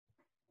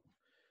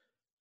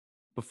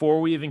Before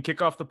we even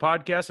kick off the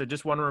podcast, I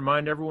just want to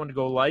remind everyone to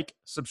go like,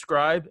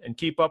 subscribe, and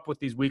keep up with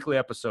these weekly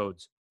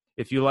episodes.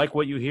 If you like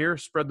what you hear,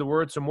 spread the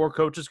word so more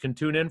coaches can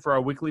tune in for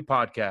our weekly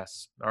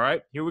podcasts. All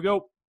right, here we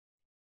go.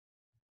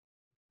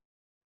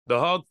 The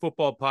Hog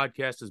Football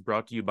Podcast is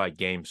brought to you by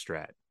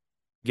GameStrat.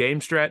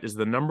 GameStrat is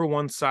the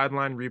 #1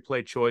 sideline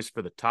replay choice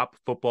for the top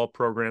football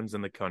programs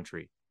in the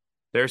country.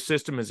 Their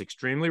system is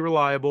extremely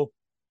reliable,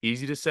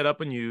 easy to set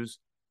up and use,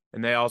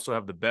 and they also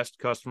have the best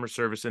customer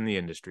service in the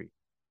industry.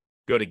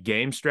 Go to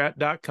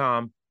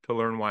GameStrat.com to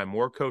learn why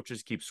more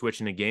coaches keep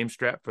switching to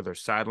GameStrat for their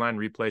sideline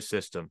replay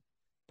system.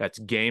 That's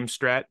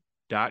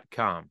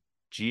GameStrat.com.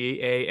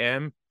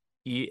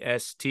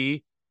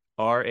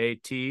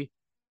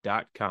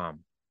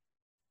 GameStrat.com.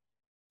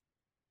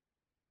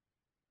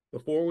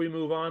 Before we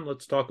move on,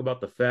 let's talk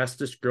about the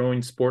fastest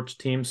growing sports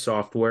team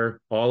software,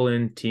 All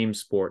In Team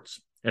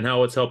Sports, and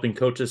how it's helping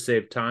coaches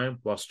save time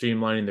while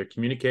streamlining their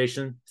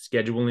communication,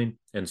 scheduling,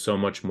 and so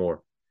much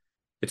more.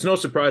 It's no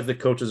surprise that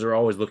coaches are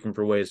always looking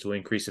for ways to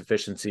increase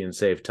efficiency and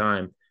save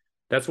time.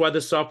 That's why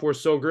this software is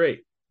so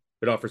great.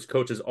 It offers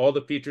coaches all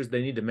the features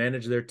they need to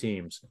manage their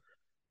teams,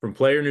 from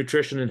player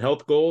nutrition and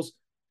health goals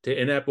to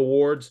in-app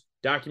awards,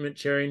 document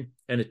sharing,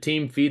 and a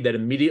team feed that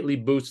immediately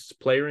boosts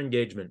player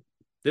engagement.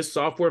 This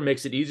software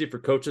makes it easy for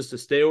coaches to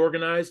stay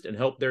organized and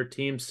help their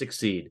teams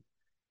succeed.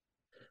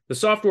 The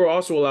software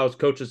also allows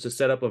coaches to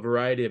set up a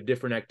variety of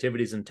different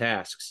activities and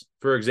tasks.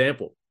 For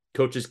example,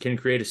 coaches can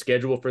create a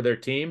schedule for their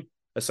team,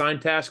 assign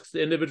tasks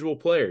to individual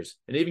players,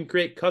 and even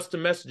create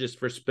custom messages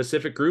for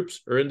specific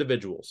groups or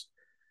individuals.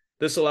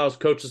 This allows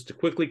coaches to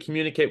quickly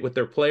communicate with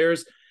their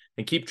players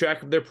and keep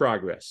track of their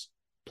progress.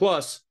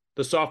 Plus,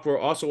 the software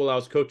also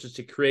allows coaches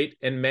to create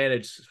and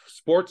manage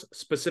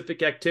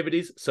sports-specific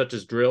activities such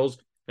as drills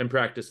and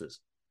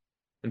practices.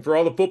 And for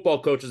all the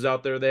football coaches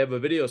out there, they have a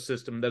video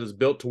system that is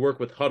built to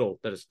work with Huddle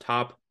that is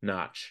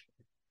top-notch.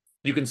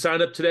 You can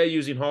sign up today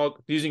using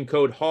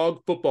code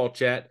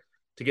HOGFootballChat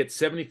to get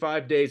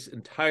 75 days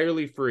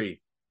entirely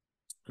free.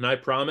 And I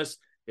promise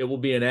it will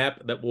be an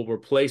app that will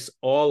replace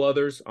all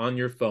others on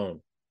your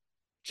phone.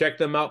 Check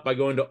them out by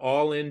going to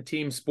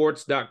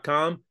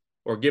allinteamsports.com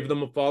or give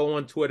them a follow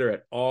on Twitter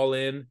at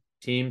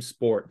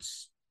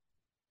allinteamsports.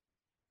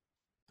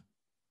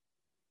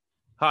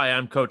 Hi,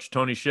 I'm Coach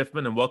Tony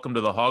Schiffman, and welcome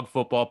to the Hog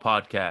Football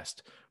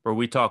Podcast, where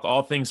we talk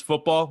all things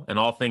football and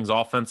all things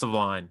offensive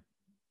line.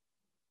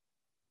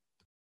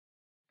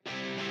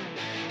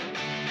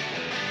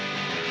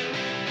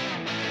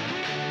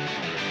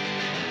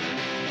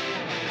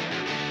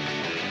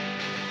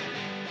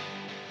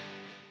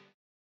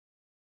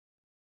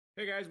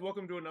 Hey guys,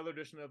 welcome to another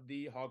edition of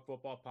the Hog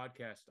Football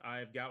Podcast.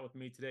 I've got with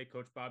me today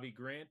Coach Bobby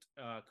Grant.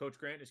 Coach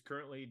Grant is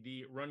currently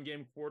the run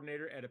game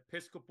coordinator at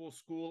Episcopal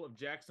School of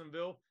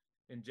Jacksonville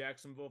in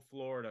Jacksonville,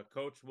 Florida.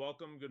 Coach,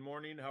 welcome. Good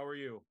morning. How are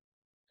you?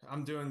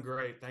 I'm doing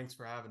great. Thanks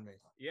for having me.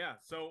 Yeah.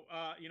 So,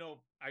 I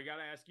got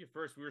to ask you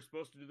first, we were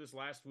supposed to do this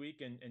last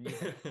week and you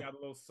got a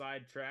little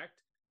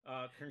sidetracked.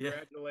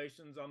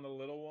 Congratulations on the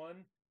little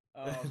one.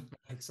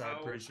 Thanks. I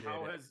appreciate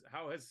it.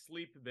 How has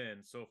sleep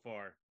been so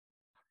far?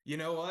 You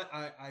know what?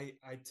 I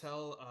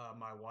tell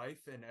my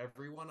wife and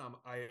everyone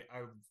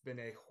I've been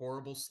a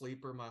horrible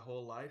sleeper my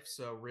whole life.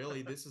 So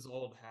really, this is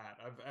old hat.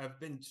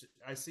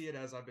 I see it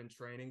as I've been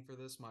training for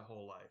this my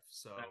whole life.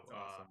 So That's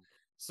awesome.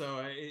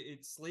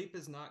 Sleep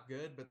is not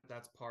good, but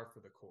that's par for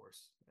the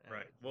course.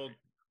 Right. Well,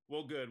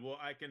 good. Well,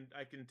 I can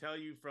tell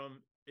you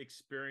from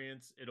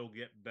experience, it'll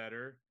get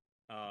better,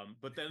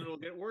 but then it'll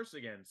get worse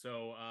again.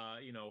 So,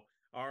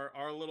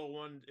 our little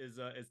one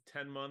is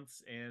 10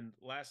 months, and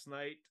last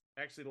night,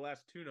 actually the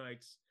last 2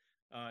 nights,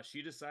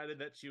 she decided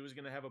that she was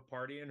going to have a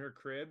party in her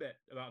crib at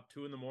about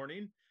 2 in the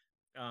morning.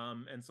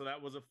 And so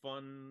that was a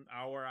fun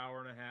hour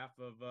and a half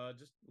of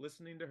just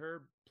listening to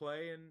her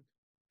play and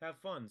have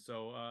fun.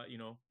 So,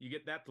 you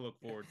get that to look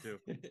forward to.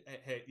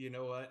 Hey, you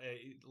know what?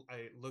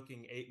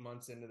 Looking 8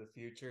 months into the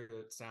future,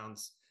 that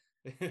sounds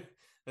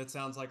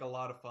like a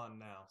lot of fun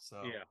now.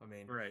 So, Yeah, I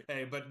mean, right.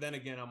 hey, but then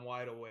again, I'm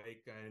wide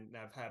awake and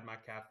I've had my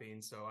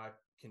caffeine, so I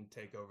can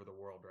take over the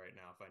world right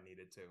now if I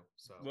needed to.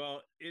 So,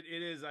 Well, it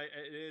is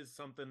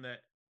something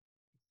that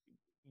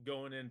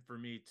going in for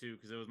me too,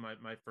 because it was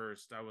my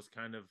first. I was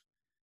kind of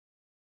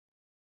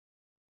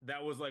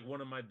that was like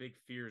one of my big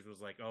fears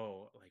was like,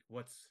 oh, like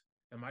what's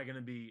am I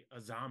gonna be a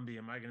zombie?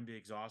 Am I gonna be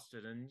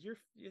exhausted? And you're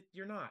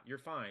not. You're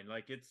fine.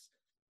 Like it's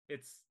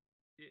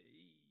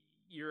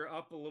you're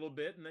up a little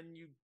bit and then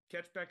you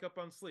catch back up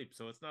on sleep.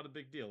 So it's not a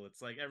big deal.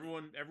 It's like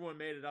everyone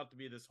made it out to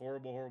be this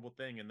horrible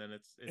thing, and then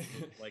it's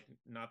like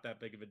not that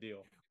big of a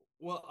deal.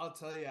 Well, I'll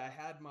tell you, I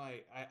had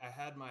my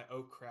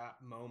oh crap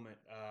moment.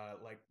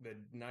 Like the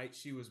night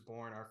she was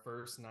born, our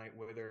first night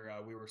with her,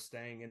 we were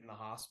staying in the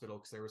hospital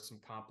because there were some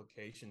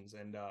complications,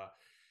 and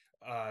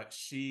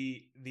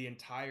she the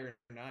entire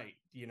night,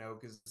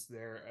 because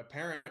they're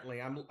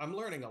apparently I'm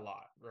learning a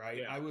lot, right?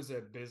 Yeah. I was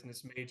a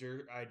business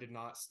major. I did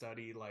not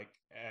study like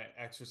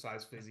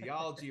exercise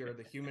physiology or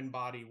the human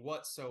body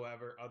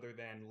whatsoever, other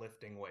than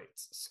lifting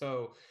weights.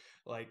 So,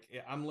 like,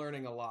 I'm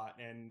learning a lot,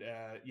 and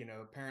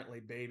apparently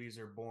babies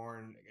are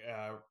born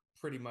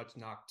pretty much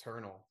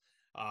nocturnal.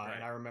 And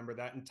Right. I remember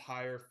that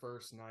entire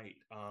first night,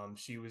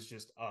 she was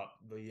just up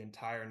the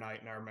entire night,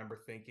 and I remember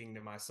thinking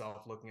to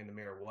myself, looking in the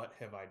mirror, "What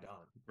have I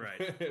Right.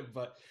 done?"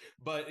 but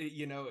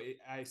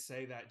I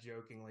say that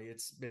jokingly.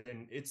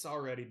 It's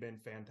already been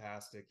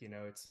fantastic.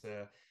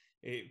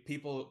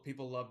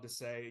 People love to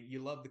say,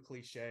 you love the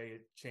cliche,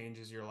 it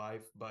changes your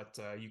life, but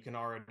I can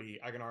already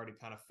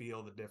kind of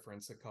feel the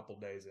difference a couple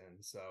days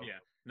in. So Yeah.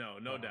 No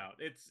um, doubt.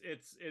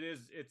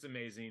 It's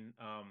amazing.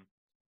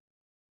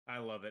 I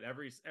love it.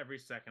 Every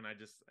second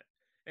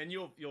and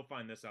you'll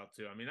find this out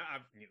too. I mean,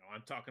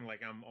 I'm talking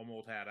like I'm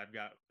old hat. I've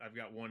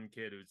got one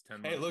kid who's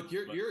 10 Hey, months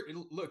look,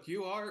 old, but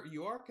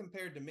you are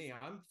compared to me.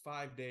 I'm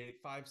 5 day,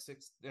 5,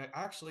 6.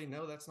 Actually,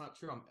 no, that's not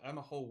true. I'm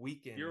a whole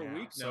weekend you're a now,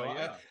 week now, so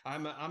yeah.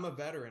 I'm a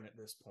veteran at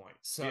this point.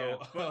 Yeah.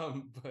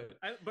 So, But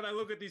but I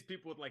look at these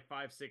people with like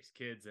 5, 6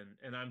 kids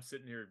and I'm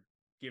sitting here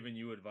giving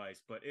you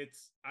advice, but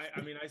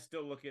I mean I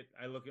look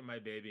at my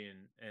baby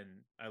and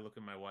I look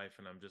at my wife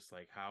and I'm just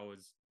like, how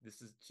is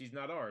this is she's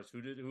not ours.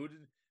 Who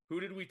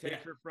did we yeah,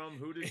 take her from?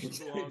 Who did she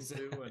belong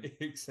to? And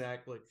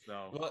exactly.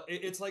 so Well,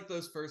 it's like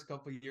those first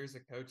couple of years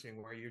of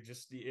coaching where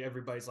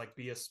everybody's like,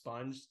 be a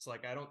sponge. It's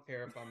like, I don't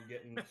care if I'm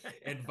getting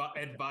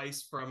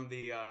advice from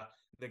the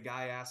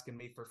guy asking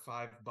me for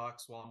 $5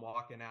 while I'm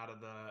walking out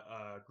of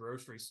the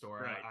grocery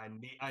store. right.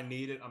 I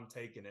need it. I'm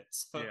taking it.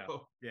 Yeah.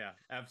 So Yeah,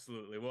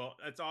 absolutely. Well,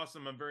 that's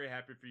awesome. I'm very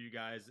happy for you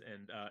guys.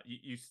 And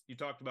you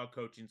talked about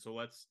coaching, so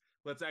let's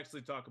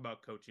actually talk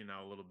about coaching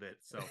now a little bit.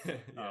 So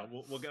yeah.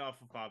 we'll get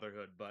off of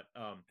fatherhood, but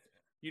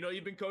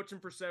you've been coaching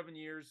for 7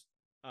 years.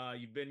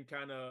 You've been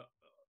kind of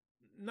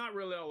not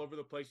really all over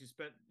the place. You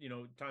spent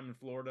time in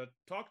Florida.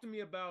 Talk to me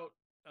about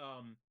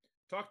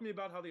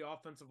how the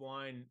offensive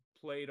line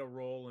played a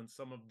role in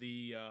some of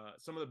the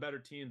better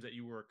teams that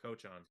you were a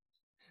coach on.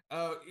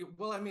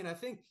 Well, I mean, I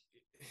think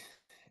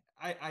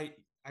I I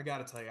I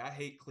gotta tell you, I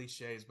hate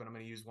cliches, but I'm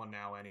gonna use one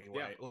now Yeah.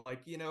 anyway.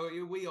 Like,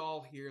 we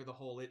all hear the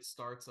whole "it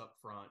starts up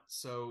front."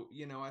 So,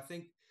 I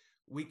think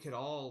we could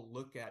all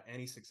look at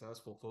any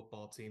successful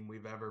football team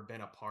we've ever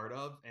been a part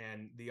of,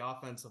 and the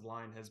offensive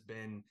line has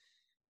been,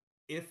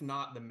 if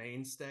not the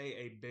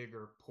mainstay,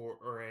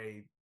 or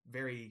a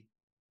very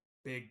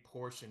big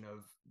portion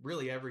of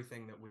really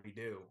everything that we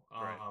do.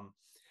 Right.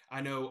 I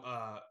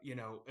know,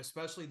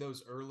 especially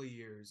those early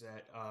years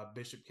at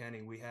Bishop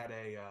Kenny, we had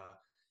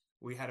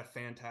a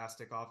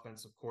fantastic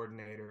offensive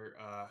coordinator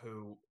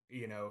who,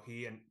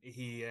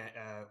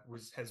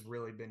 has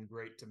really been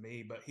great to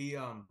me. But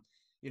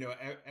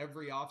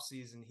every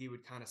offseason he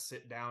would kind of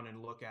sit down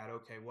and look at,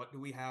 okay, what do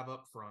we have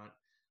up front?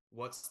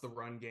 What's the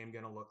run game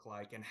going to look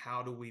like? And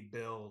how do we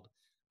build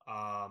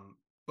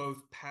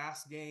both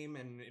pass game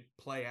and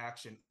play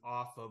action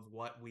off of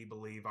what we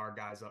believe our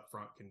guys up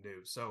front can do?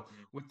 So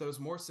Mhm. with those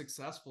more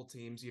successful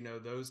teams,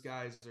 those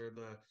guys are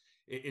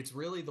it's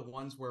really the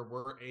ones where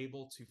we're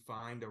able to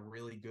find a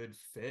really good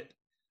fit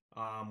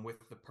with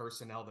the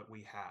personnel that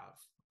we have,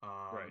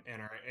 Right.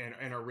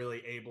 and are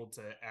really able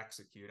to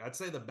execute. I'd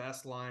say the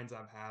best lines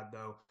I've had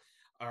though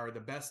are the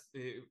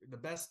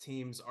best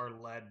teams are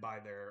led by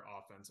their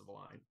offensive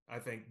line. I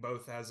think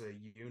both as a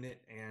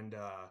unit and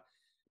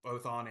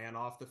both on and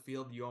off the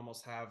field, you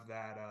almost have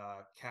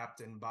that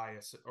captain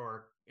bias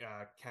or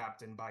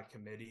captain by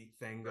committee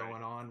thing Right.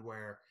 going on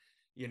where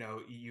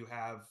you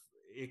have,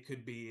 it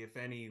could be if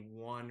any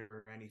one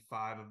or any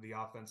five of the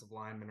offensive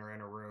linemen are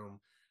in a room,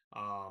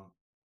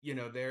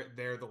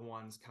 they're the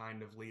ones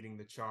kind of leading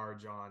the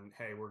charge on,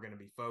 hey, we're going to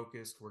be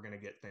focused, we're going to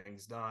get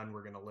things done,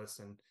 we're going to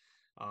listen.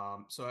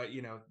 So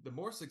the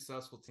more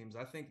successful teams,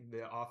 I think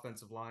the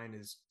offensive line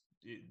is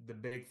the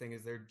big thing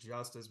is they're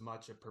just as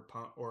much a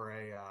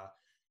a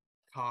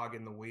cog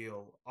in the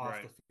wheel off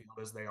the Right. field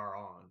as they are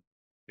on.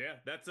 Yeah,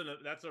 that's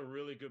a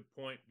really good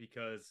point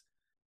because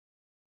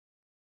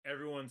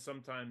everyone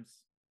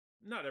sometimes,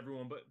 not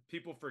everyone, but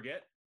people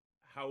forget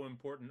how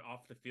important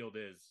off the field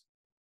is,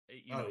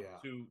 Oh yeah.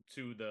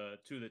 to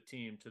the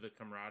team, to the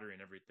camaraderie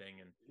and everything.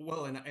 And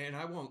Well, and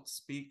I won't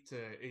speak to,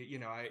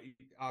 I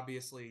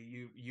obviously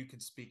you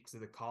could speak to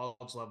the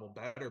college level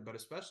better, but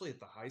especially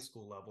at the high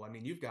school level. I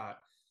mean, you've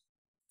got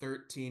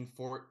 13,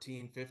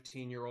 14,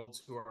 15-year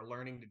olds who are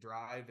learning to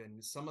drive,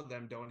 and some of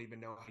them don't even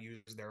know how to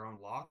use their own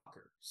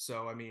locker.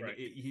 So I mean, right.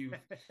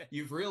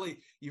 you've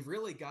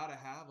really got to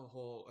have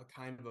a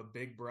kind of a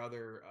big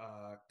brother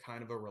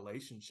kind of a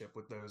relationship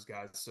with those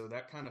guys. So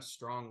that kind of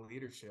strong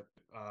leadership,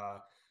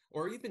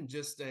 or even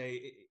just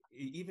a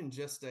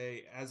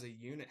as a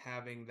unit,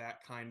 having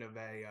that kind of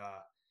a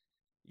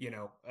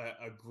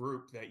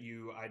group that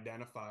you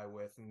identify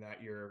with and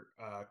that you're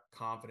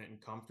confident and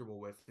comfortable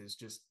with is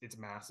just, it's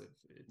massive.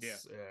 Yeah.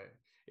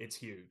 It's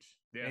huge.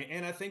 Yeah.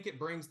 And I think it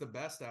brings the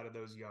best out of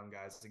those young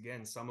guys.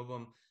 Again, some of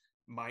them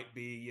might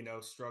be,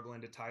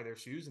 struggling to tie their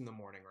shoes in the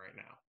morning right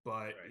now.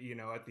 But,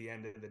 Right. at the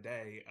end of the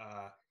day,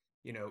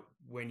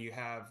 when you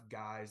have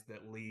guys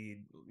that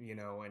lead,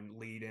 and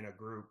lead in a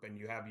group, and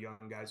you have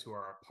young guys who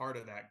are a part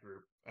of that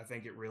group, I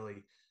think it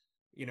really,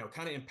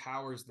 kind of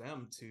empowers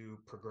them to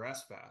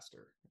progress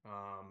faster,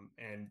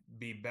 and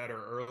be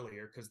better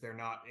earlier, because they're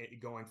not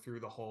going through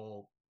the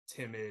whole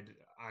timid,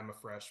 I'm a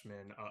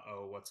freshman,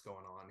 uh-oh, what's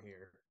going on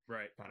here,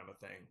 Right. kind of a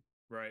thing.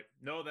 Right.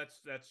 No,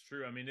 that's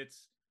true. I mean,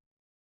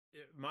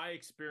 my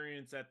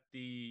experience at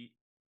the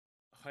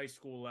high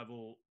school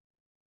level.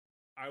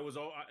 I was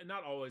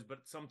not always,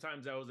 but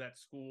sometimes I was at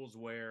schools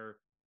where,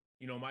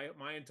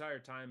 my entire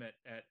time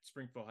at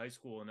Springfield High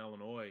School in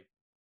Illinois,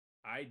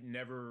 I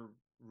never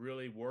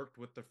really worked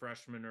with the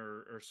freshmen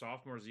or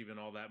sophomores even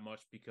all that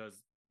much,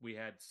 because we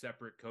had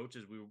separate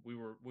coaches. We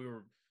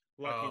were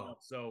lucky Oh,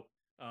 enough. So,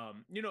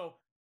 you know,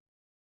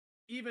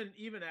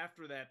 even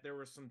after that, there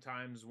were some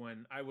times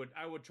when I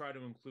would try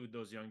to include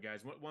those young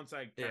guys. Once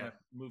I kind yeah. of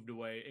moved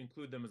away,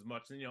 include them as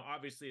much. And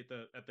obviously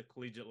at the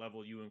collegiate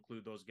level, you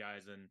include those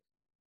guys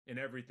in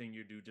everything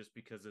you do, just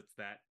because it's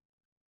that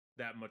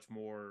much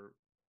more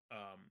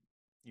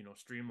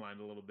streamlined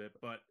a little bit.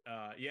 But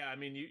yeah, I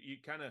mean, you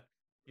kind of,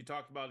 you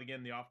talked about,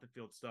 again, the off the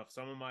field stuff.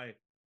 Some of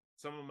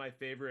my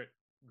favorite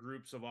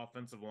groups of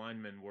offensive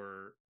linemen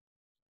were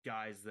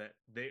guys that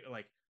they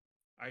like.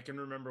 I can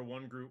remember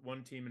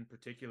one team in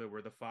particular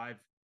where the five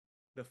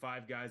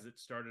guys that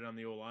started on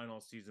the O line all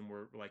season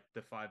were like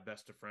the five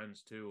best of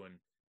friends too,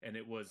 and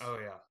it was Oh,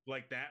 yeah.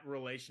 like that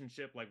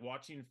relationship, like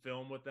watching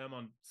film with them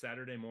on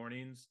Saturday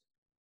mornings.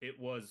 It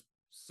was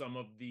some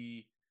of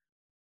the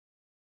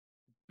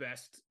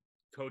best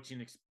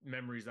coaching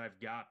memories I've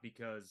got,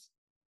 because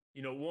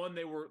one,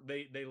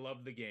 they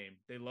loved the game,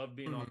 they loved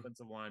being Mhm.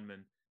 offensive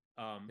linemen,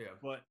 Yeah.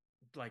 but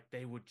like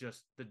they would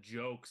just, the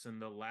jokes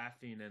and the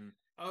laughing,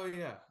 Oh,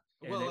 yeah.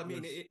 and Well, I it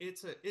mean,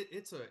 was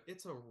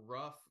it's a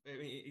rough. I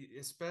mean,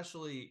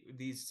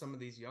 especially some of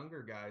these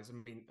younger guys. I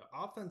mean,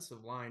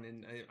 offensive line,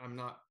 and I'm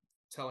not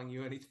telling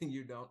you anything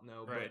you don't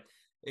know, right.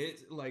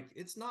 but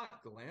it's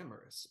not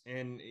glamorous,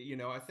 and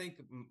I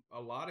think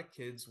a lot of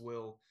kids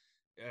will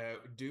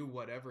do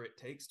whatever it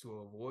takes to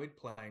avoid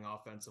playing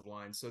offensive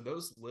line. So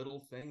those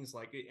little things,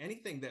 like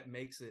anything that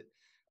makes it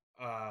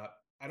uh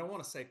I don't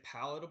want to say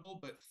palatable,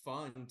 but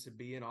fun to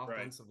be an Right.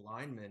 offensive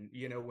lineman.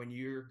 When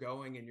you're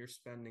going and you're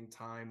spending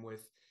time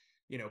with,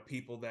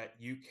 people that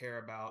you care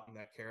about and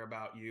that care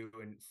about you,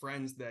 and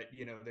friends that,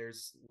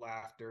 there's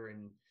laughter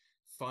and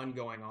fun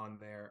going on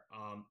there.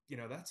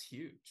 That's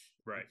huge,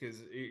 Right.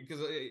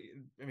 because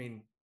I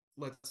mean,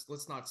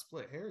 let's not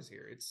split hairs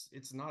here.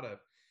 It's not a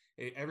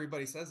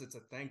everybody says it's a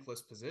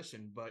thankless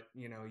position, but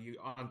you,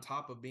 on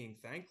top of being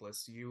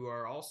thankless, you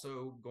are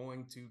also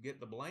going to get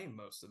the blame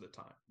most of the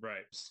time.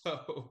 Right.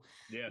 So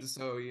Yes.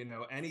 so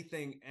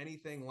anything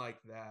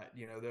like that,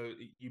 though,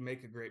 you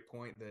make a great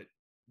point that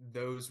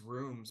those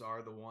rooms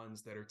are the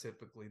ones that are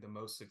typically the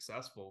most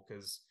successful,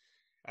 because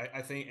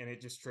I think, and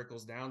it just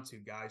trickles down to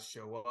guys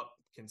show up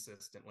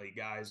consistently,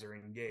 guys are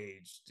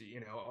engaged,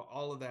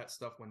 all of that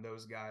stuff. When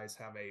those guys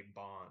have a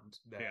bond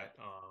Yeah. that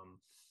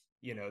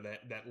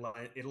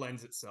it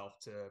lends itself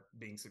to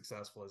being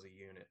successful as a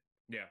unit.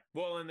 Yeah.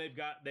 Well, and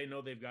they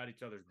know they've got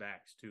each other's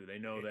backs too. They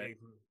know that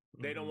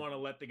they don't Mm-hmm. want to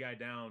let the guy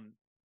down,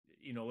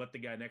 let the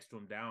guy next to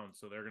him down.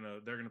 So they're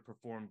gonna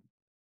perform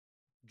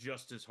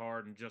just as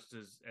hard and just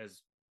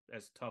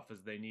as tough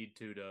as they need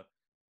to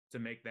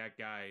make that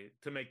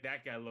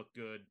guy look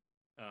good,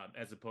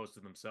 as opposed to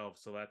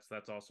themselves. So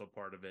that's also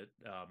part of it.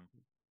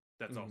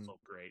 That's Mm-hmm. also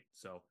great.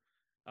 So,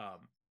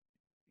 um,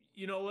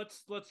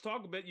 let's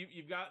talk a bit.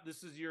 You've got,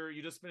 this is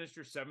you just finished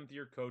your 7th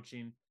year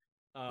coaching.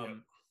 Yep.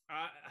 Um,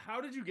 how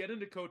did you get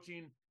into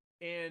coaching?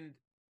 And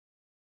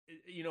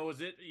is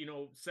it,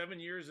 7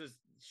 years is,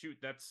 shoot,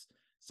 that's,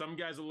 some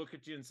guys will look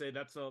at you and say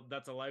that's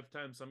a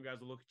lifetime. Some guys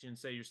will look at you and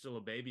say you're still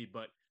a baby.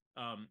 But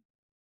um,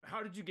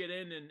 how did you get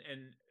in,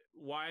 and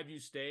why have you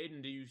stayed?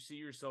 And do you see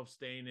yourself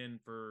staying in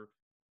for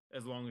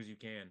as long as you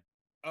can?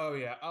 Oh,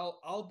 yeah,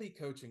 I'll be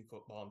coaching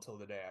football until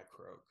the day I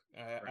croak.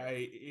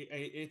 Right.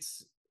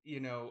 It's,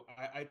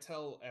 I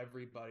tell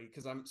everybody,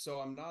 because I'm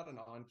not an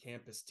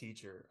on-campus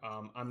teacher.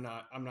 I'm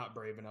not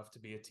brave enough to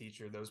be a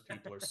teacher. Those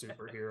people are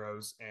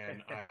superheroes,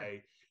 and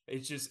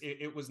it's just,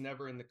 it was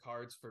never in the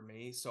cards for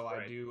me. So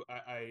Right.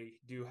 I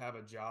do have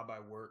a job. I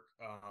work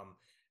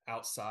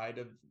outside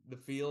of the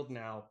field.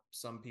 Now,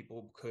 some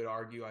people could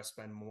argue I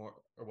spend more,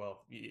 or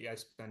well, I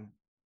spend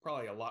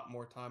probably a lot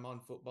more time on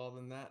football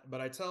than that.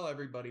 But I tell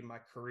everybody my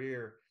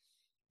career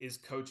is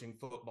coaching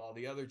football.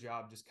 The other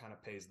job just kind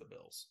of pays the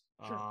bills.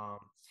 Sure.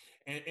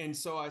 And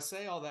so I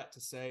say all that to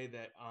say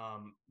that,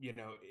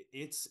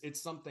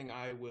 it's something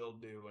I will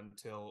do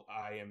until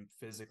I am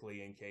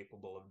physically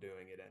incapable of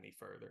doing it any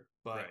further.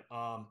 But,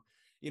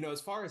 Right.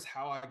 as far as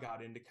how I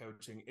got into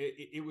coaching,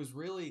 it was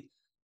really,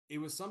 it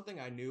was something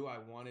I knew I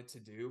wanted to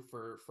do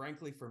for,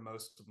 frankly, for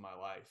most of my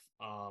life.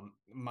 I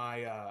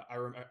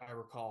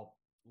recall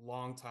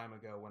long time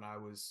ago when I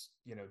was,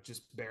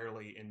 just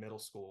barely in middle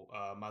school,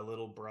 my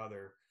little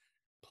brother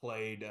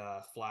played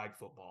flag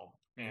football,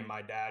 and Mm-hmm.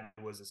 my dad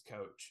was his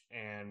coach.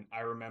 And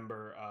I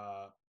remember,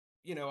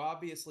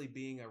 obviously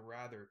being a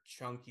rather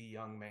chunky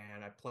young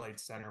man, I played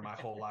center my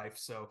whole life.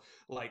 So,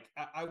 like,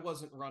 I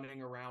wasn't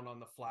running around on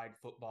the flag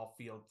football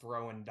field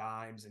throwing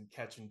dimes and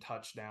catching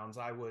touchdowns.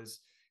 I was,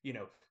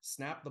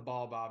 snap the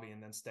ball, Bobby,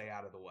 and then stay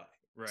out of the way.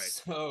 Right.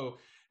 So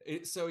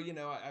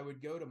I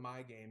would go to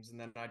my games and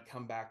then I'd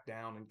come back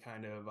down and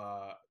kind of,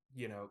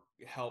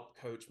 help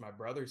coach my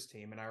brother's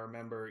team. And I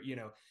remember,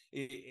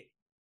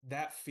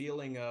 that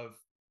feeling of,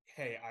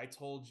 hey, I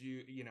told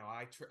you,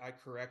 I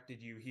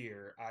corrected you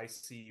here. I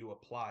see you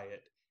apply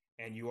it,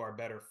 and you are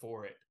better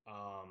for it.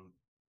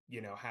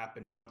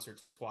 Happened once or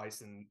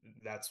twice, and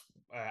that's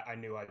I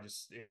knew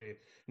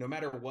no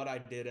matter what I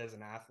did as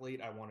an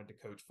athlete, I wanted to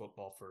coach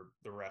football for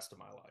the rest of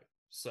my life.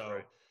 So.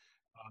 Right.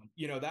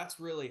 That's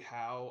really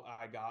how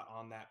I got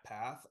on that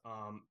path.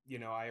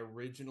 I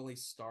originally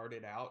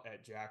started out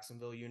at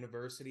Jacksonville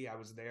University. I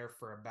was there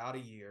for about a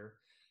year.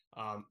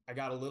 I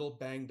got a little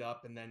banged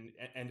up and then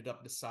ended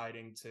up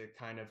deciding to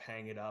kind of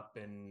hang it up.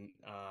 And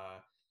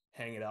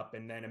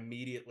then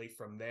immediately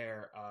from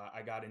there,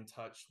 I got in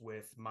touch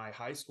with my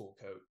high school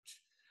coach,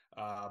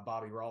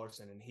 Bobby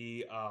Rollerson, and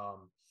he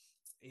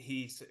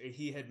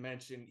had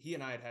mentioned, he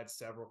and I had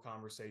several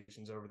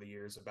conversations over the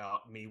years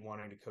about me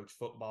wanting to coach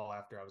football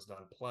after I was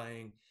done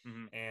playing.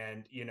 Mm-hmm.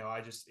 And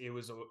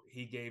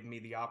he gave me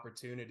the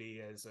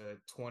opportunity as a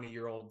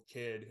 20-year-old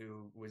kid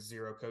who was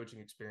zero coaching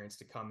experience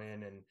to come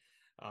in and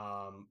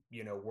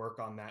work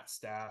on that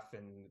staff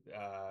and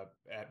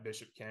at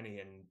Bishop Kenny.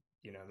 And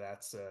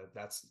that's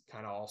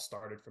kind of all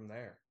started from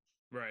there.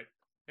 Right.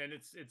 And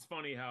it's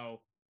funny how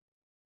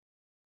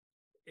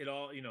it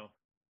all,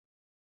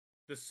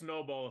 the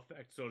snowball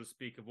effect, so to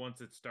speak, of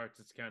once it starts,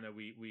 it's kind of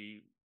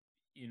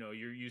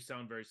you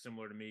sound very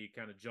similar to me.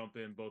 Kind of jump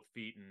in both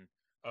feet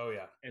Oh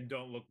yeah, and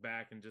don't look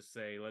back and just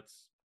say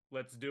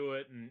let's do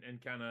it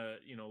and kind of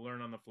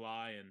learn on the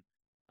fly. And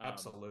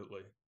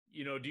absolutely.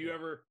 do you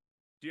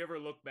ever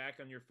look back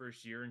on your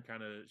first year and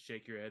kind of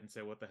shake your head and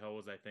say, what the hell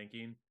was I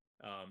thinking?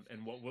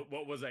 And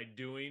what was I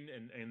doing?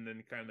 And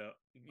then kind of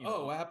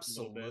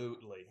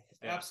absolutely,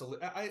 yeah.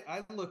 absolutely.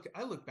 I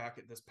look back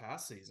at this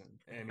past season.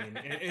 I mean,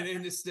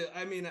 and it's still.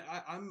 I mean,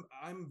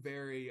 I'm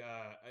very.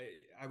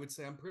 I would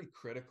say I'm pretty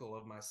critical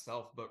of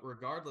myself, but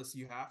regardless,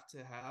 you have to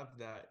have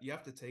that. You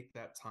have to take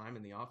that time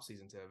in the off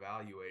season to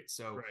evaluate.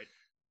 So Right.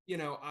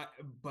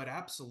 but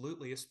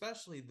absolutely,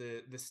 especially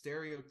the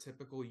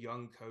stereotypical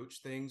young coach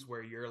things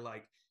where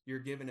you're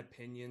giving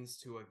opinions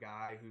to a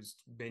guy who's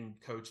been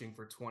coaching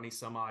for 20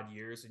 some odd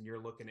years, and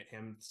you're looking at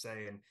him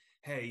saying,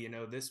 hey,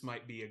 this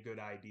might be a good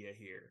idea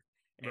here.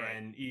 Right.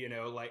 And,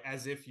 like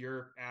as if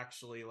you're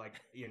actually like,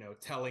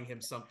 telling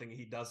him something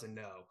he doesn't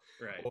know.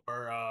 Right.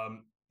 Or,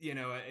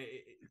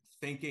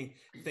 thinking,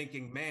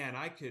 man,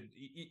 I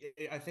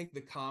think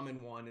the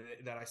common one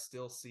that I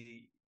still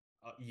see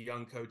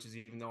young coaches,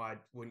 even though I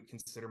wouldn't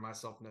consider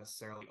myself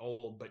necessarily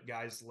old, but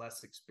guys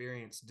less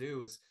experienced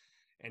do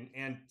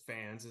and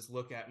fans is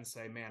look at and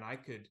say, man, I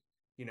could,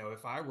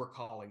 if I were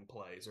calling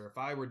plays or if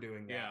I were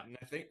doing that. Yeah.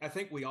 And I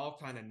think we all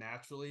kind of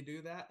naturally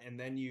do that. And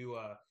then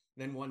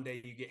then one day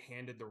you get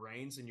handed the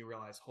reins and you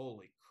realize,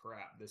 holy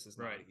crap, this is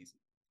not Right. easy.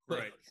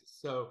 Right.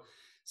 So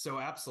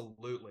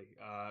absolutely.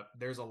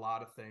 There's a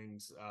lot of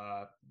things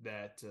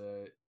that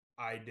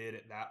I did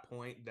at that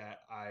point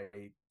that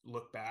I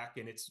look back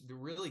and it's the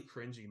really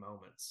cringy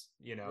moments,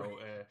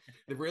 Right.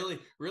 the really,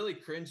 really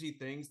cringy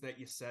things that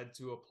you said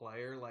to a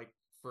player. Like,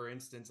 for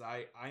instance,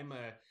 I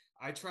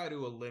try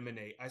to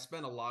eliminate, I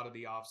spend a lot of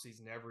the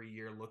offseason every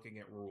year looking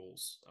at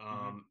rules.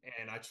 Mm-hmm.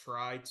 And I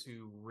try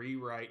to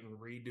rewrite and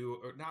redo,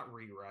 or not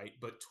rewrite,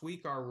 but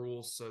tweak our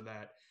rules so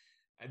that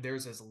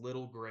there's as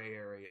little gray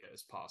area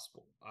as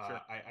possible.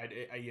 Sure.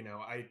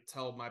 I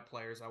tell my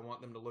players I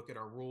want them to look at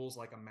our rules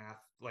like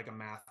a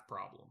math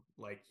problem.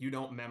 Like, you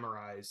don't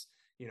memorize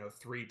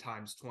 3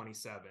 times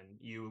 27.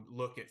 You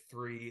look at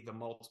 3, the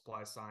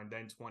multiply sign,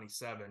 then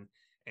 27,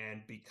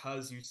 and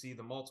because you see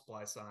the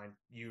multiply sign,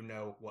 you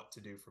know what to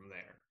do from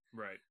there.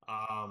 Right.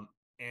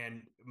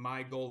 And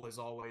my goal is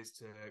always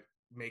to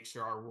make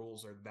sure our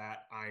rules are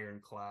that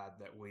ironclad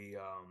that we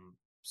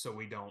so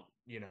we don't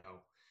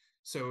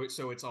so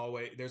it's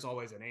always, there's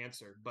always an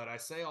answer. But I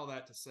say all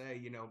that to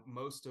say,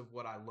 most of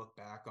what I look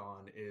back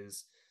on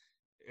is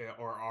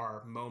or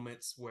are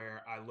moments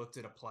where I looked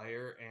at a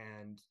player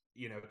and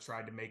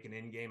tried to make an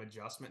in-game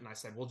adjustment, and I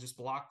said, well, just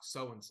block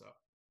so and so.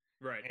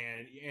 Right.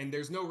 And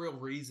there's no real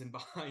reason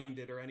behind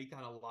it or any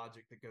kind of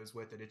logic that goes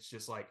with it. It's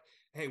just like,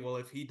 hey, well,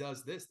 if he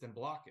does this, then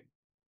block him.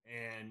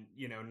 And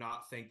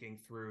not thinking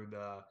through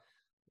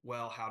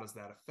well, how does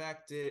that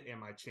affect it?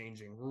 Am I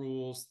changing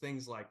rules?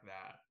 Things like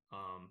that.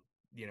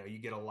 You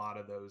get a lot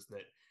of those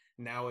that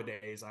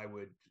nowadays I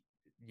would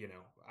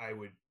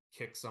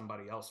kick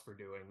somebody else for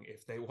doing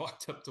if they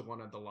walked up to one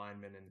of the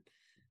linemen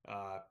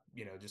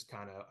and just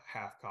kind of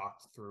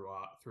half-cocked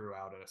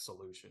throughout a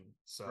solution.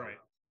 So, Right.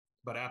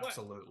 but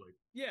absolutely.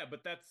 Yeah,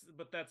 but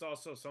that's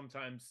also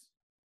sometimes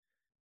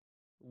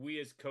we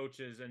as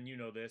coaches, and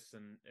this,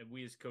 and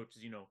we as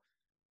coaches,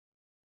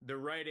 the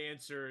right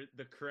answer,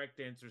 the correct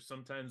answer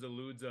sometimes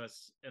eludes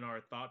us in our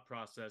thought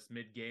process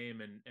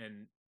mid-game,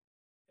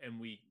 and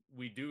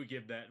we do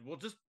give that. Well,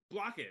 just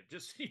block it.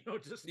 Just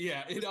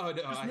Yeah, no,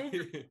 no,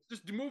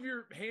 just move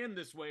your hand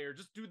this way, or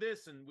just do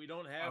this, and we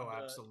don't have oh,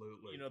 the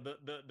absolutely.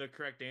 the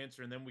correct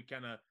answer, and then we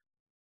kind of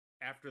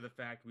after the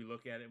fact we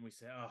look at it and we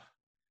say, oh,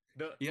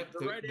 Yep,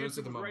 the right those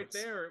answer are the was right moments.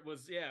 there. It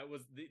was it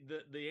was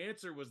the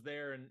answer was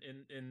there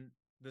in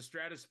the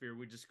stratosphere.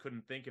 We just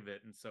couldn't think of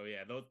it, and so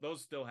yeah,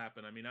 those still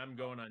happen. I mean, I'm Oh,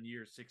 going on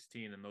year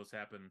 16, and those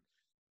happen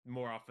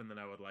more often than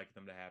I would like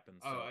them to happen.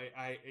 oh,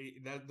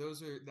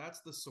 So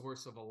that's the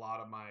source of a lot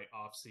of my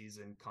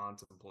off-season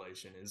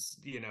contemplation is,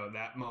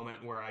 that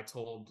moment where I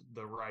told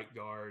the right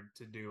guard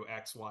to do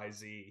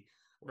XYZ,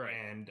 right,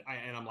 and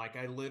I'm like,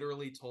 I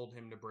literally told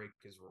him to break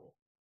his rule.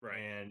 right,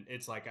 And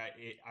it's like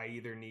we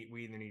either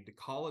need to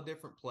call a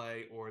different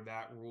play, or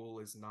that rule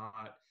is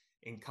not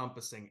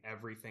encompassing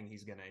everything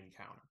he's going to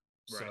encounter.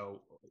 right,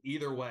 So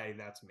either way,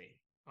 that's me.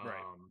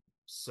 right.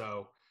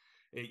 So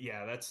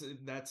yeah, that's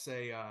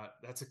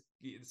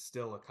it's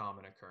still a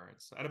common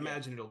occurrence. I'd Yeah,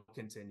 imagine it'll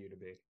continue to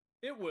be.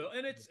 it will,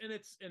 and it's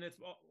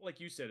like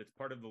you said, it's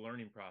part of the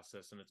learning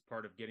process, and it's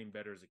part of getting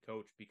better as a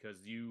coach because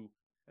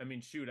I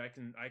mean, shoot, I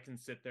can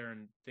sit there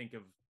and think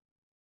of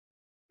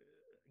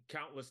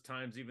countless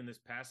times, even this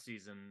past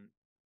season,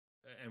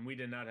 and we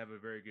did not have a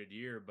very good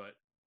year. But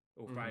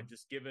if I had Mm-hmm.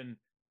 just given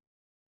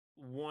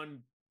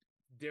one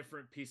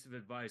different piece of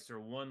advice or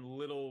one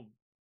little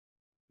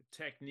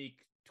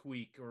technique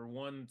tweak or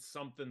one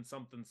something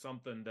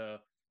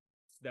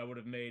that would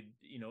have made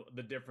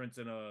the difference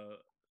in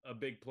a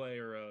big play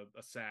or a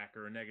sack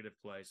or a negative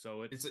play.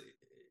 So It's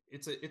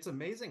it's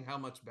amazing how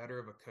much better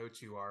of a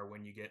coach you are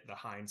when you get the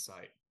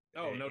hindsight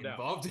no doubt,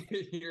 involved.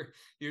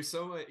 You're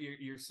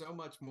so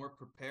much more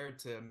prepared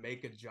to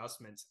make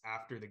adjustments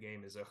after the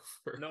game is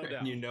over, no and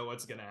doubt. you know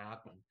what's going to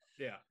happen.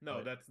 Yeah, no,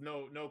 But that's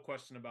no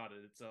question about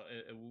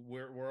it.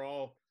 We're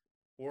all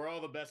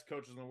the best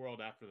coaches in the world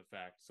after the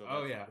fact. So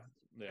oh yeah,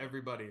 yeah,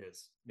 everybody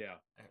is. yeah.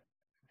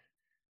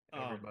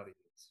 Um, Everybody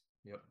is.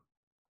 Yep.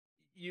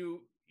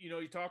 you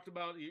talked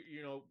about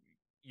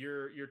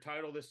your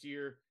title this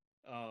year,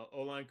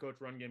 O-line coach,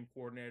 run game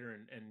coordinator,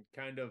 and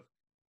kind of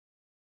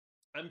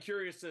I'm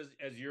curious as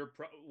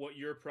what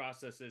your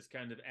process is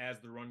kind of as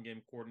the run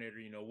game coordinator.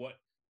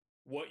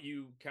 What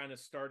you kind of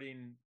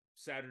starting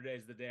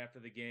Saturdays the day after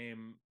the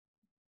game,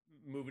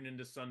 moving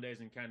into Sundays,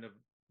 and kind of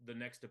the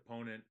next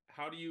opponent.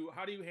 How do you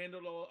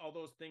handle all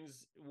those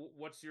things?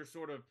 What's your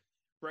sort of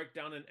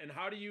breakdown, and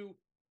how do you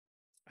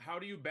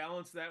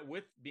balance that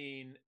with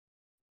being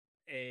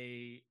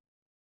a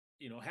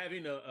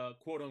having a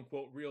quote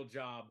unquote real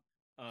job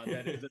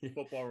that isn't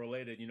football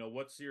related?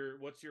 What's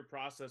your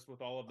process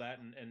with all of that,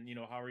 and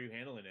how are you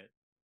handling it?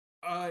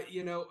 uh,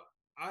 you know,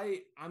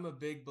 I'm a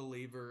big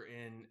believer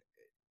in.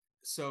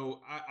 So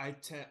I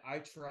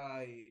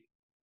try.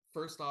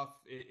 First off,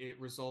 it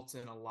results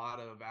in a lot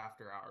of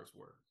after hours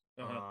work.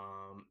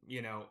 Uh-huh.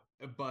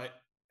 But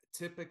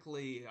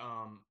typically,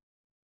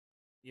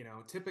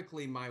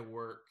 typically my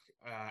work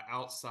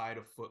outside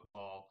of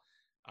football,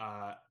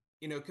 uh,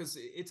 because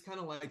it's kind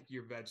of like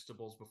your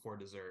vegetables before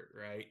dessert,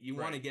 right? You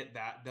want Right. to get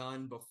that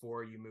done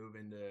before you move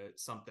into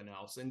something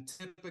else. And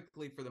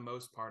typically, for the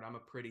most part, I'm a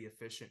pretty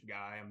efficient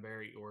guy. I'm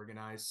very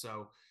organized.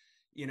 So,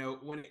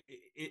 when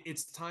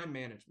it's time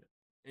management.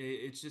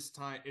 It's just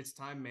time. It's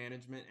time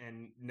management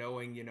and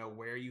knowing,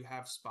 where you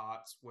have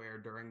spots where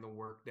during the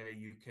workday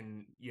you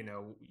can,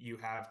 you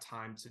have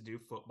time to do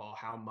football,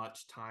 how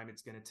much time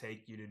it's going to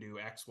take you to do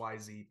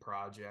XYZ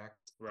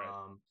project. Right.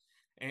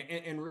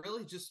 And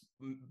really just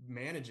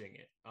managing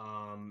it.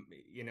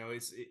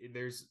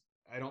 There's,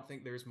 I don't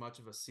think there's much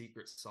of a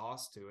secret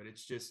sauce to it.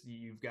 It's just,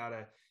 you've got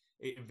to,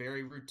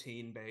 very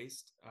routine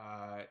based.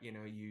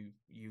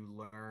 You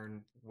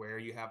learn where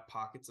you have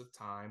pockets of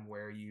time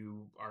where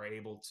you are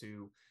able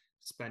to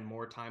spend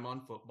more time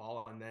on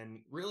football, and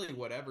then really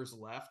whatever's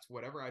left,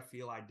 whatever I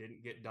feel I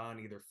didn't get done,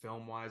 either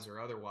film wise or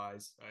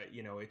otherwise,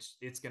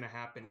 it's going to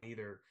happen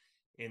either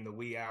in the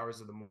wee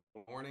hours of the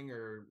morning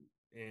or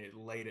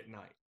late at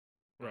night.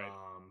 Right.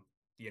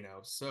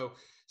 So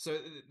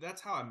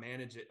that's how I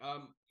manage it.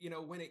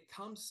 When it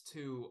comes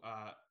to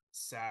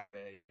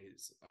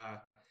Saturdays,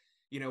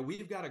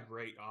 we've got a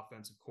great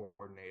offensive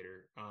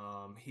coordinator.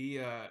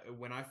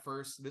 When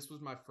this was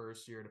my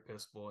first year at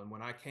Episcopal, and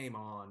when I came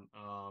on,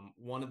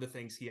 one of the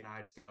things he and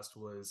I discussed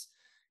was,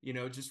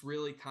 just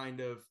really kind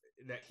of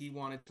that he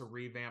wanted to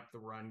revamp the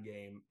run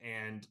game.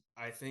 And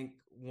I think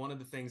one of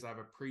the things I've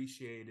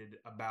appreciated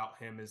about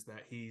him is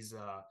that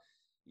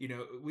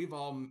we've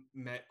all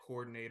met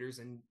coordinators,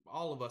 and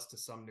all of us to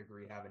some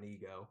degree have an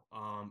ego.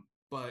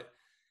 But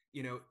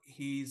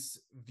he's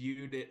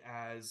viewed it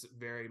as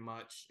very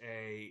much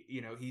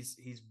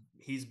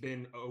he's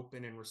been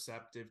open and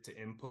receptive to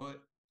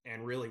input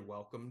and really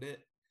welcomed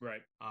it.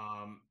 Right.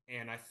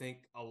 And I think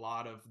a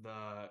lot of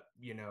the,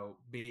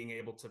 being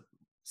able to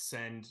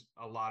send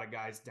a lot of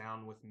guys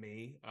down with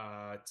me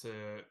to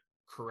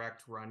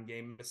correct run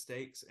game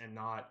mistakes and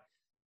not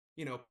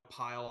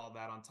pile all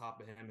that on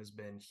top of him has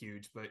been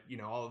huge, but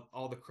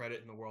all the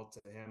credit in the world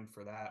to him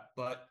for that.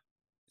 But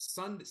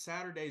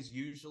Saturdays,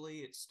 usually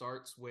it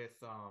starts with,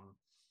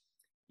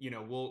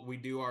 we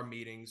do our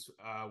meetings,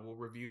 we'll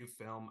review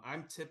film.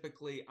 I'm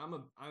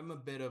a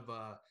bit of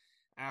a,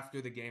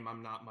 after the game,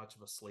 I'm not much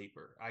of a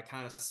sleeper. I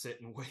kind of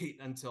sit and wait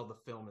until the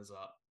film is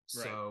up.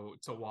 Right. So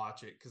to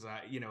watch it, because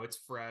it's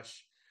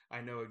fresh.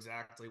 I know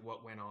exactly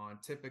what went on.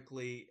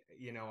 Typically,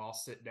 I'll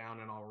sit down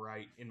and I'll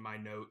write in my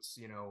notes,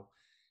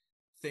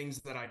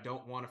 things that I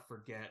don't want to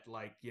forget,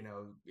 like,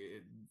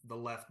 the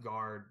left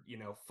guard,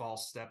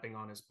 false stepping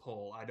on his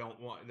pull. I don't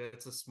want,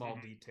 that's a small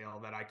detail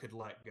that I could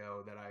let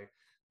go, that I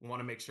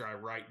want to make sure I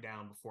write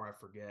down before I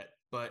forget.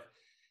 But,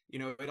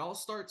 it all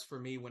starts for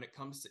me when it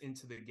comes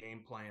into the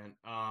game plan.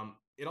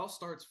 It all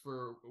starts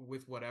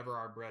with whatever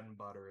our bread and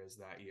butter is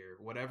that year,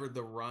 whatever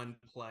the run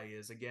play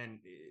is. Again,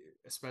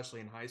 especially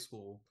in high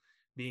school,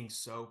 being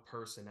so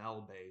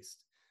personnel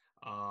based,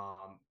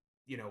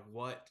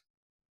 what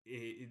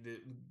the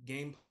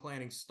game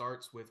planning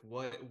starts with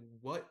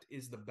what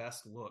is the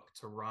best look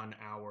to run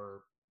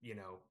our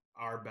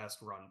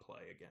best run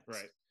play against.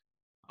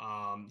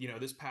 Right.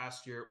 This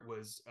past year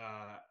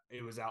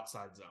it was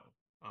outside zone.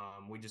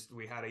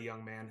 We had a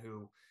young man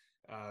who,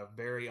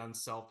 very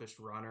unselfish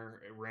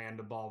runner, ran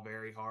the ball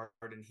very hard,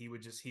 and he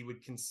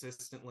would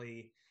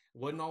consistently,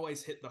 wouldn't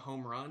always hit the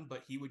home run,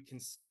 but he would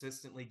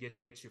consistently get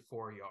you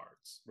 4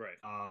 yards. Right.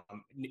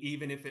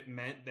 Even if it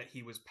meant that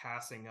he was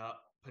passing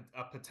up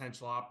a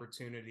potential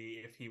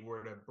opportunity. If he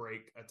were to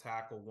break a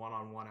tackle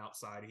one-on-one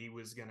outside, he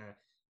was going to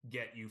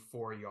get you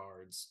 4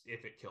 yards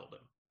if it killed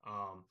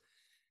him.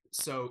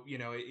 So,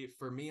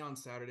 for me on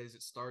Saturdays,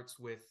 it starts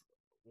with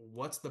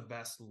what's the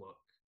best look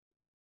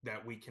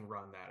that we can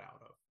run that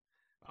out of?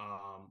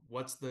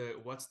 What's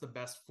the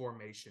best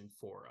formation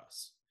for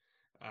us?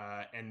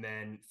 And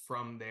then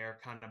from there,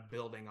 kind of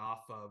building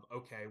off of,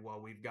 okay, well,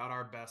 we've got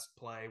our best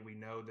play. We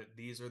know that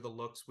these are the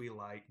looks we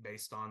like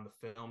based on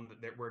the film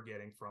that we're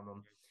getting from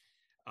them.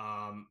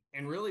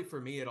 And really, for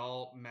me,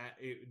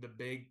 the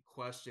big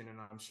question, and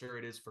I'm sure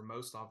it is for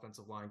most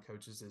offensive line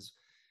coaches, is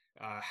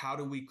how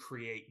do we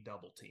create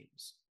double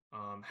teams?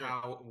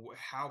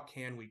 How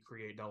can we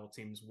create double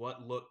teams?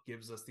 What look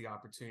gives us the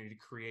opportunity to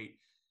create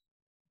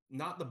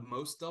not the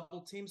most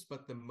double teams,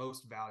 but the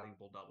most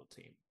valuable double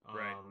team?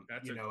 Right.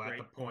 That's a great at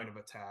the point of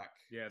attack.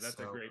 Yeah, that's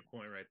a great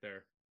point right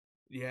there.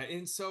 Yeah,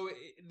 and so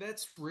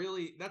that's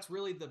really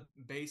the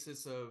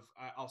basis of.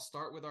 I'll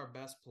start with our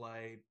best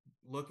play,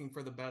 looking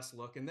for the best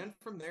look, and then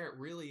from there it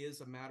really is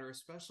a matter,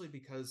 especially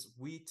because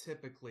we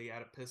typically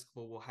at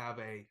Episcopal will have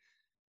a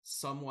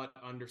somewhat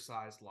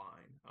undersized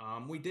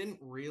line. We didn't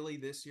really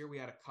this year. We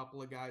had a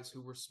couple of guys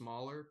who were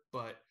smaller,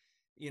 but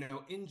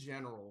in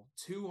general,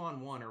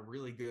 2-on-1 are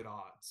really good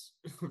odds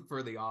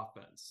for the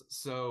offense.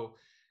 So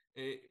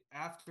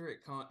after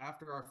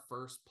our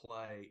first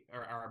play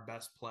or our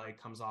best play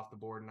comes off the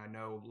board, and I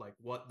know like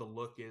what the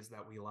look is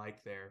that we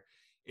like there,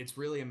 it's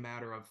really a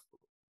matter of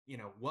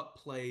what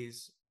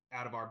plays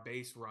out of our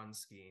base run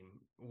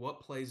scheme, what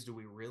plays do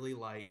we really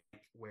like,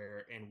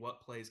 and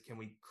what plays can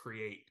we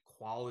create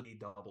quality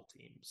double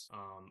teams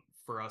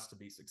for us to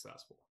be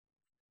successful.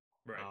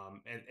 Right.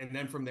 And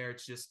then from there,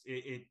 it's just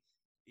it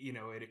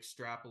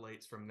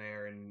extrapolates from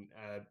there, and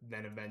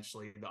then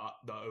eventually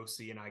the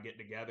OC and I get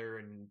together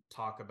and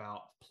talk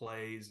about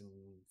plays and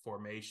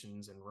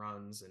formations and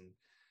runs, and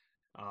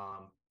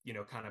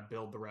kind of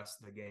build the rest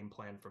of the game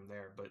plan from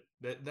there. But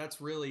that's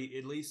really,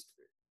 at least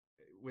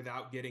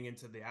without getting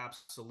into the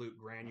absolute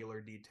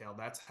granular detail,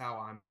 that's how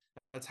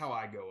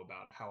I go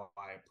about how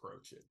I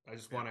approach it. I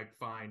just want to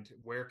find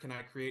where can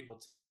I create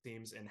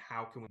teams and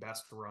how can we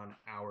best run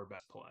our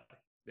best play.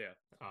 Yeah,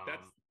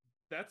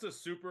 that's a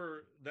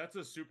super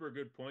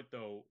good point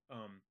though,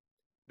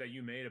 that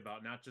you made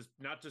about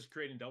not just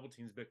creating double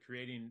teams, but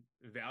creating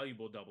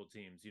valuable double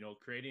teams.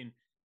 Creating,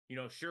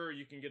 sure,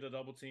 you can get a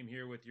double team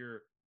here with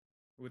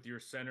your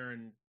center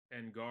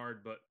and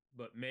guard, but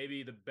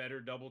maybe the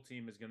better double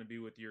team is going to be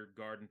with your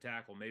guard and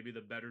tackle. Maybe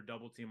the better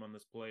double team on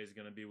this play is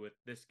going to be with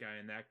this guy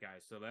and that guy.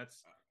 So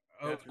that's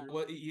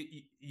well,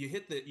 you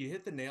hit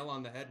the nail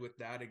on the head with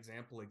that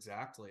example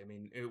exactly. I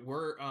mean,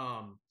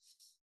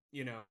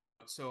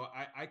 so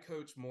I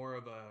coach more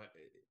of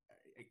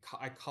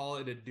I call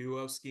it a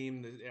duo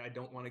scheme. I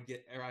don't want to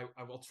get, or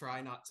I will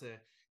try not to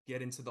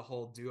get into the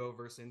whole duo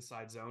versus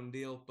inside zone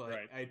deal, but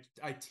right.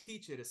 I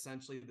teach it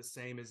essentially the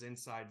same as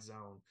inside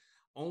zone.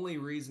 Only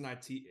reason I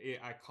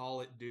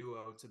call it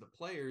duo to the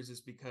players is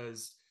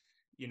because,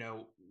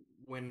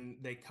 when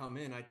they come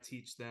in, I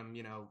teach them,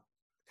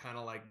 kind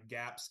of like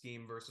gap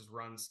scheme versus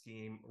run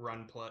scheme,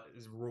 run play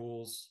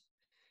rules,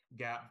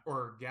 gap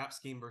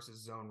scheme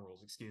versus zone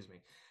rules, excuse me.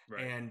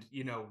 Right. And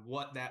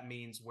what that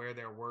means, where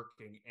they're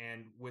working.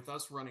 And with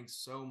us running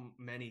so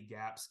many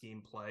gap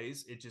scheme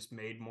plays, it just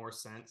made more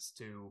sense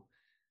to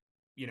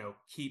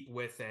keep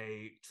with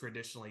a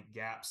traditionally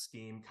gap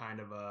scheme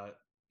kind of a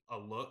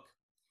look.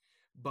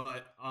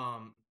 But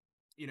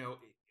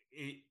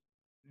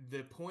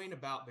the point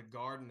about the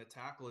guard and the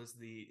tackle is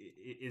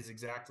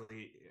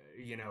exactly,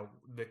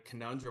 the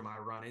conundrum I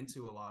run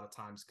into a lot of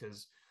times,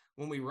 because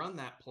when we run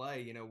that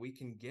play, we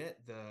can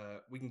get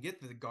the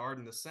guard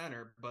in the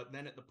center, but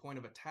then at the point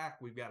of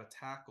attack, we've got a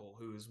tackle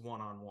who is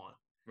one-on-one.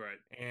 Right.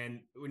 And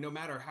no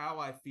matter how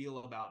I feel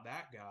about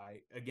that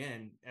guy,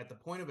 again, at the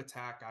point of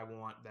attack, I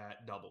want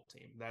that double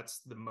team. That's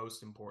the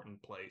most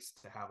important place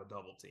to have a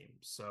double team.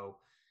 So,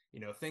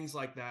 things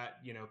like that,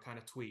 kind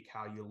of tweak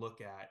how you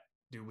look at,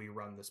 do we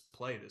run this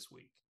play this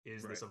week?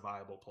 Is this a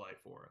viable play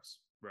for us?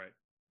 Right.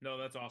 No,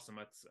 that's awesome.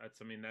 That's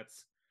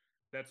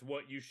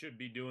what you should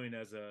be doing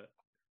as a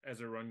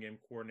run game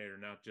coordinator,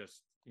 not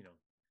just,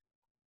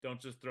 don't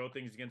just throw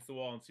things against the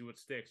wall and see what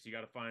sticks. You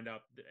got to find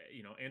out,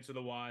 answer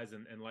the whys.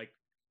 And like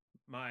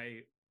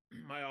my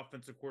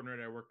offensive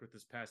coordinator I worked with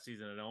this past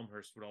season at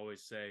Elmhurst would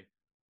always say,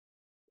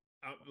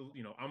 I'm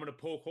going to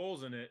poke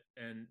holes in it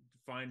and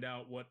find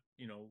out what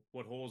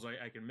holes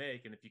I can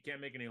make. And if you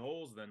can't make any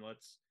holes, then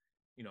let's,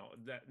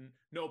 that,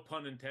 no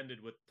pun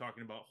intended with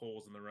talking about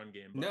holes in the run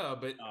game. But, no,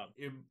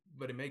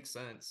 but it makes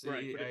sense.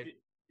 Right.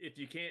 If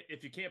you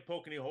can't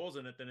poke any holes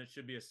in it, then it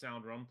should be a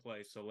sound run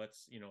play. So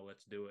let's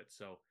do it.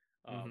 So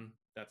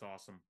that's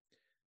awesome.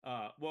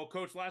 Well,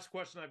 Coach, last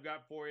question I've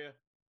got for you.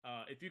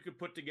 If you could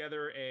put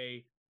together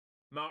a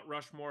Mount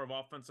Rushmore of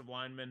offensive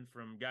linemen,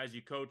 from guys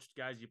you coached,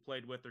 guys you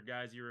played with, or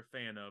guys you're a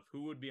fan of,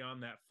 who would be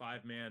on that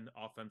 5-man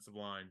offensive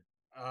line?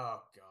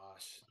 Oh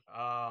gosh.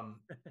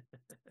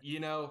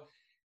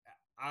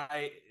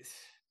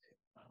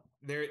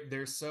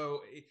 They're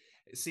so,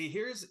 see,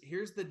 here's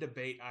the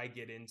debate I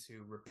get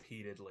into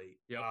repeatedly.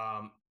 Yep.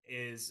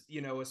 Is,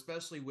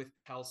 especially with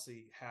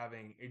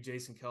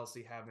Jason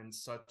Kelce having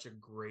such a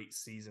great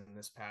season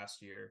this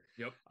past year.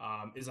 Yep.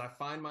 Is I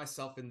find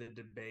myself in the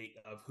debate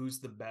of who's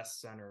the best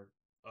center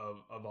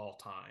of all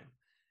time,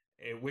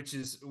 which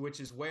is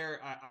where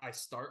I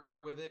start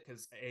with it,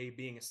 because A,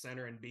 being a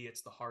center, and B,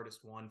 it's the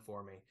hardest one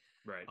for me.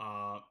 Right.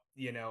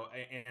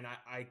 And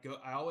I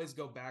always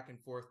go back and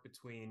forth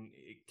between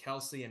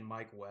Kelce and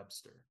Mike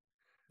Webster.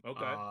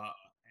 Okay.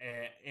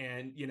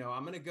 And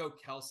I'm going to go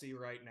Kelce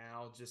right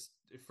now, just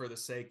for the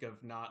sake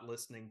of not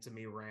listening to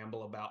me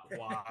ramble about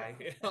why.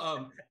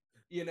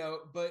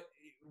 But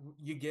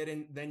you get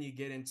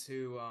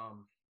into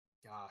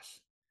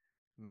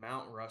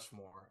Mount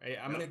Rushmore.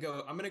 I'm going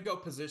to go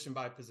position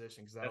by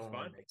position, because that'll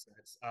only make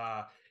sense.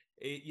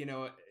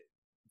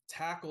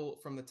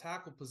 From the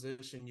tackle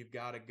position, you've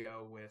got to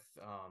go with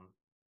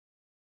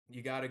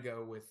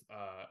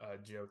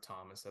Joe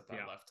Thomas at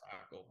that left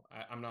tackle.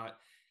 I'm not.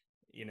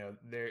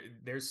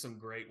 There's some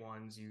great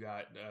ones. You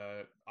got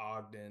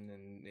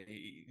Ogden,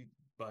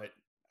 but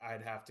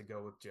I'd have to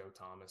go with Joe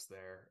Thomas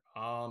there.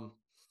 From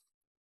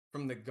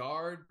the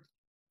guard,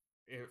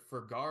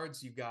 for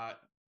guards,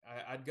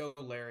 I'd go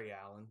Larry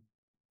Allen.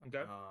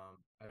 Okay.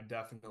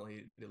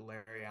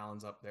 Larry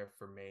Allen's up there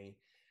for me.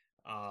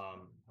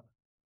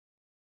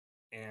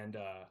 And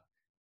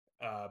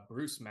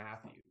Bruce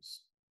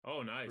Matthews.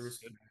 Oh, nice.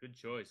 Good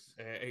choice.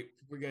 I'm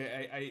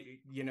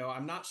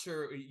not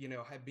sure,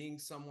 being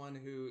someone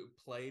who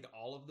played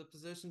all of the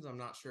positions, I'm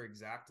not sure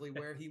exactly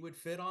where he would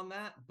fit on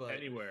that, but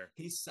anywhere.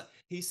 He's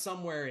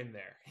somewhere in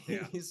there.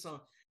 Yeah. He's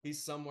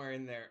somewhere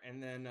in there.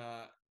 And then,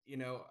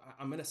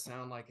 I'm going to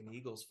sound like an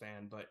Eagles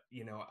fan, but,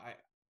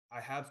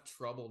 I have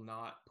trouble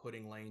not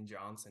putting Lane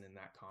Johnson in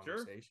that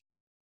conversation. Sure.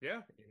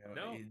 Yeah.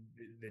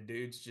 The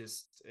dude's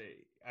just,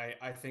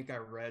 I think I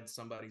read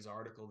somebody's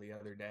article the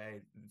other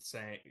day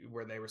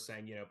where they were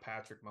saying,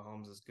 Patrick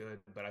Mahomes is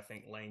good, but I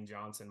think Lane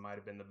Johnson might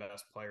have been the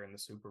best player in the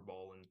Super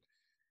Bowl. And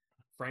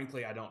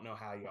frankly, I don't know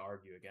how you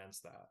argue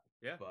against that.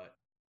 Yeah. But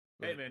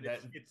hey, man,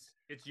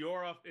 it's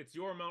your Mount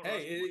Rushmore.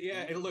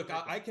 Hey, look,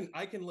 I can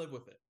live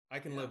with it. I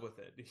can live with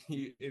it.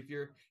 If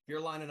you're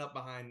lining up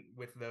behind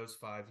with those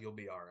 5, you'll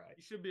be all right.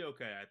 You should be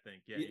okay, I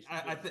think. Yeah,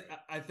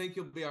 I think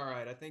you'll be all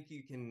right. I think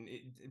you can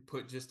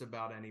put just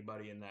about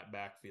anybody in that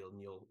backfield,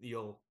 and you'll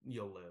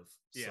live.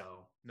 Yeah,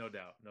 so no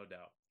doubt.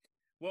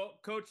 Well,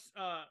 Coach,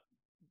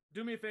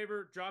 do me a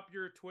favor, drop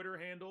your Twitter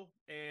handle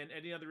and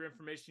any other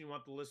information you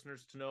want the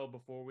listeners to know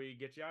before we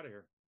get you out of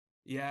here.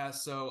 Yeah,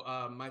 so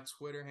my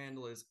Twitter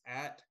handle is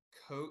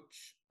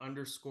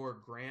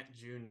 @Coach_Grant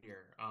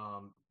Jr.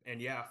 And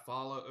yeah,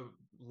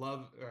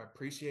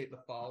 appreciate the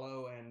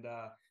follow. And,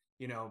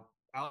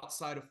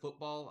 outside of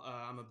football,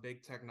 I'm a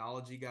big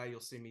technology guy. You'll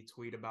see me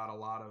tweet about a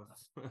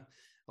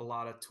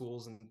lot of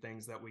tools and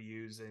things that we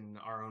use in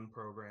our own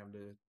program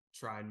to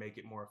try and make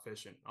it more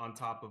efficient, on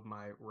top of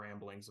my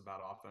ramblings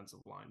about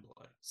offensive line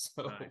play.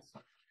 So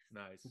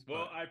nice.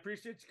 Well, I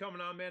appreciate you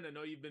coming on, man. I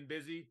know you've been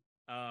busy.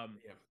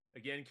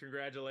 Again,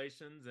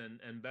 congratulations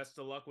and best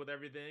of luck with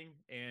everything.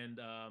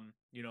 And,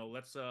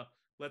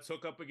 let's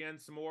hook up again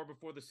some more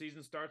before the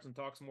season starts and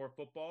talk some more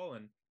football.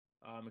 And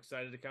I'm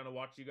excited to kind of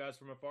watch you guys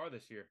from afar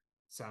this year.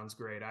 Sounds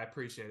great. I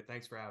appreciate it.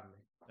 Thanks for having me.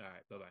 All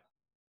right. Bye-bye.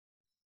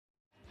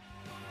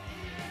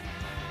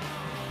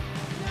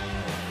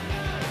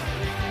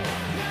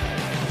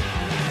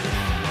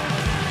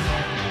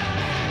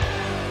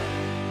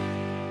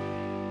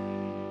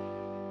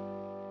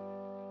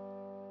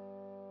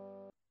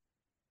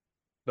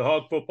 The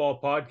Hog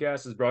Football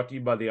Podcast is brought to you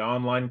by the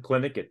online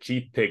clinic at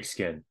Chief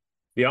Pigskin.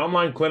 The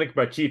online clinic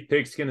by Chief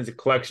Pigskin is a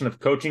collection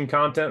of coaching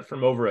content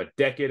from over a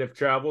decade of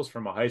travels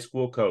from a high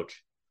school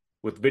coach.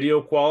 With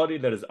video quality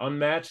that is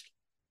unmatched,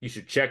 you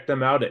should check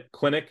them out at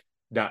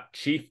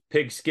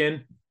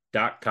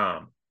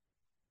clinic.chiefpigskin.com.